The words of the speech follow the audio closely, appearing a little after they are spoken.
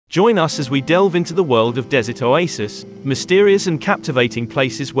Join us as we delve into the world of Desert Oasis, mysterious and captivating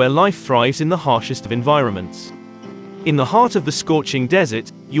places where life thrives in the harshest of environments. In the heart of the scorching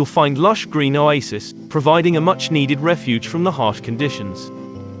desert, you'll find lush green oases, providing a much-needed refuge from the harsh conditions.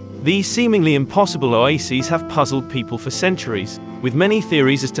 These seemingly impossible oases have puzzled people for centuries, with many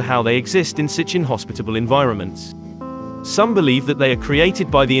theories as to how they exist in such inhospitable environments. Some believe that they are created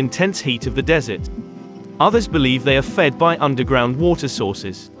by the intense heat of the desert. Others believe they are fed by underground water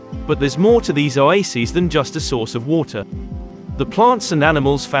sources. But there's more to these oases than just a source of water. The plants and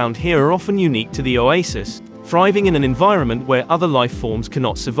animals found here are often unique to the oasis, thriving in an environment where other life forms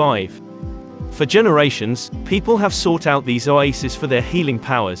cannot survive. For generations, people have sought out these oases for their healing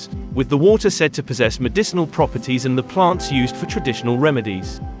powers, with the water said to possess medicinal properties and the plants used for traditional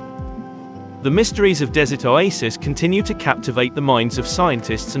remedies. The mysteries of Desert Oasis continue to captivate the minds of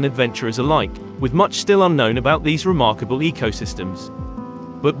scientists and adventurers alike, with much still unknown about these remarkable ecosystems.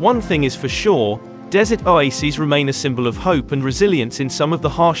 But one thing is for sure, desert oases remain a symbol of hope and resilience in some of the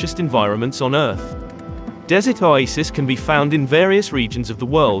harshest environments on Earth. Desert oases can be found in various regions of the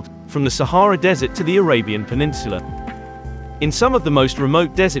world, from the Sahara Desert to the Arabian Peninsula. In some of the most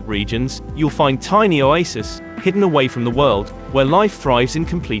remote desert regions, you'll find tiny oases, hidden away from the world, where life thrives in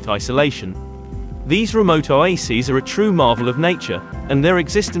complete isolation. These remote oases are a true marvel of nature, and their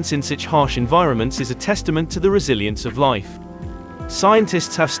existence in such harsh environments is a testament to the resilience of life.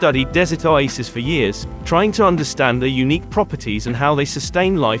 Scientists have studied desert oases for years, trying to understand their unique properties and how they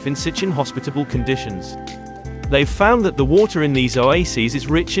sustain life in such inhospitable conditions. They've found that the water in these oases is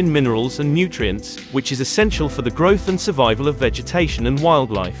rich in minerals and nutrients, which is essential for the growth and survival of vegetation and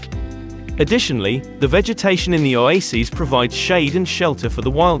wildlife. Additionally, the vegetation in the oases provides shade and shelter for the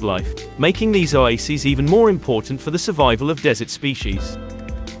wildlife, making these oases even more important for the survival of desert species.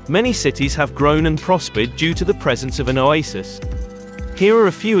 Many cities have grown and prospered due to the presence of an oasis. Here are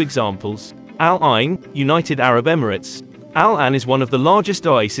a few examples. Al Ain, United Arab Emirates. Al Ain is one of the largest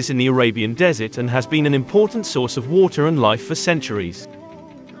oases in the Arabian Desert and has been an important source of water and life for centuries.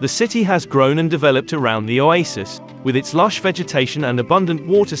 The city has grown and developed around the oasis, with its lush vegetation and abundant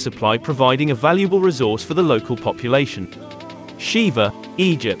water supply providing a valuable resource for the local population. Shiva,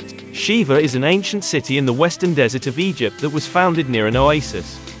 Egypt. Shiva is an ancient city in the western desert of Egypt that was founded near an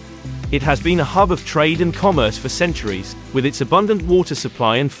oasis. It has been a hub of trade and commerce for centuries, with its abundant water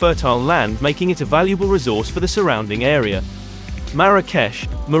supply and fertile land making it a valuable resource for the surrounding area. Marrakesh,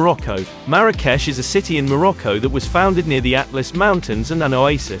 Morocco. Marrakesh is a city in Morocco that was founded near the Atlas Mountains and an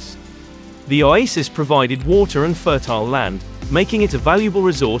oasis. The oasis provided water and fertile land, making it a valuable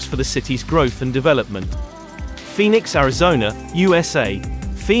resource for the city's growth and development. Phoenix, Arizona, USA.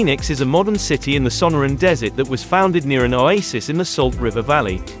 Phoenix is a modern city in the Sonoran Desert that was founded near an oasis in the Salt River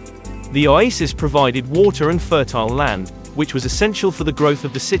Valley. The oasis provided water and fertile land, which was essential for the growth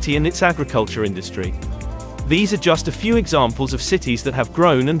of the city and its agriculture industry. These are just a few examples of cities that have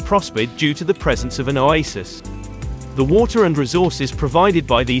grown and prospered due to the presence of an oasis. The water and resources provided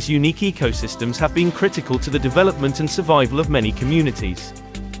by these unique ecosystems have been critical to the development and survival of many communities.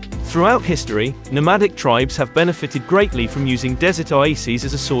 Throughout history, nomadic tribes have benefited greatly from using desert oases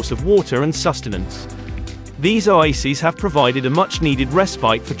as a source of water and sustenance. These oases have provided a much-needed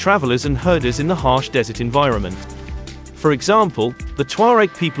respite for travelers and herders in the harsh desert environment. For example, the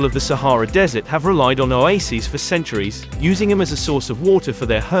Tuareg people of the Sahara Desert have relied on oases for centuries, using them as a source of water for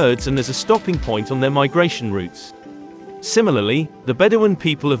their herds and as a stopping point on their migration routes. Similarly, the Bedouin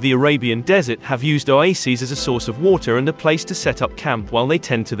people of the Arabian Desert have used oases as a source of water and a place to set up camp while they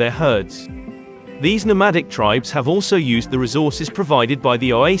tend to their herds. These nomadic tribes have also used the resources provided by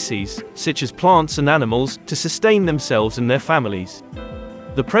the oases, such as plants and animals, to sustain themselves and their families.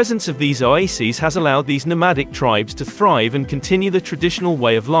 The presence of these oases has allowed these nomadic tribes to thrive and continue the traditional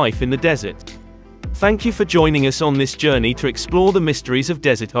way of life in the desert. Thank you for joining us on this journey to explore the mysteries of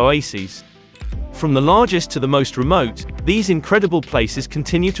desert oases. From the largest to the most remote, these incredible places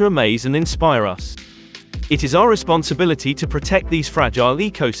continue to amaze and inspire us. It is our responsibility to protect these fragile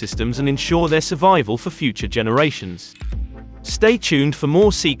ecosystems and ensure their survival for future generations. Stay tuned for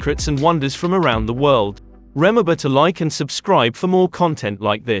more secrets and wonders from around the world. Remember to like and subscribe for more content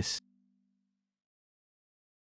like this.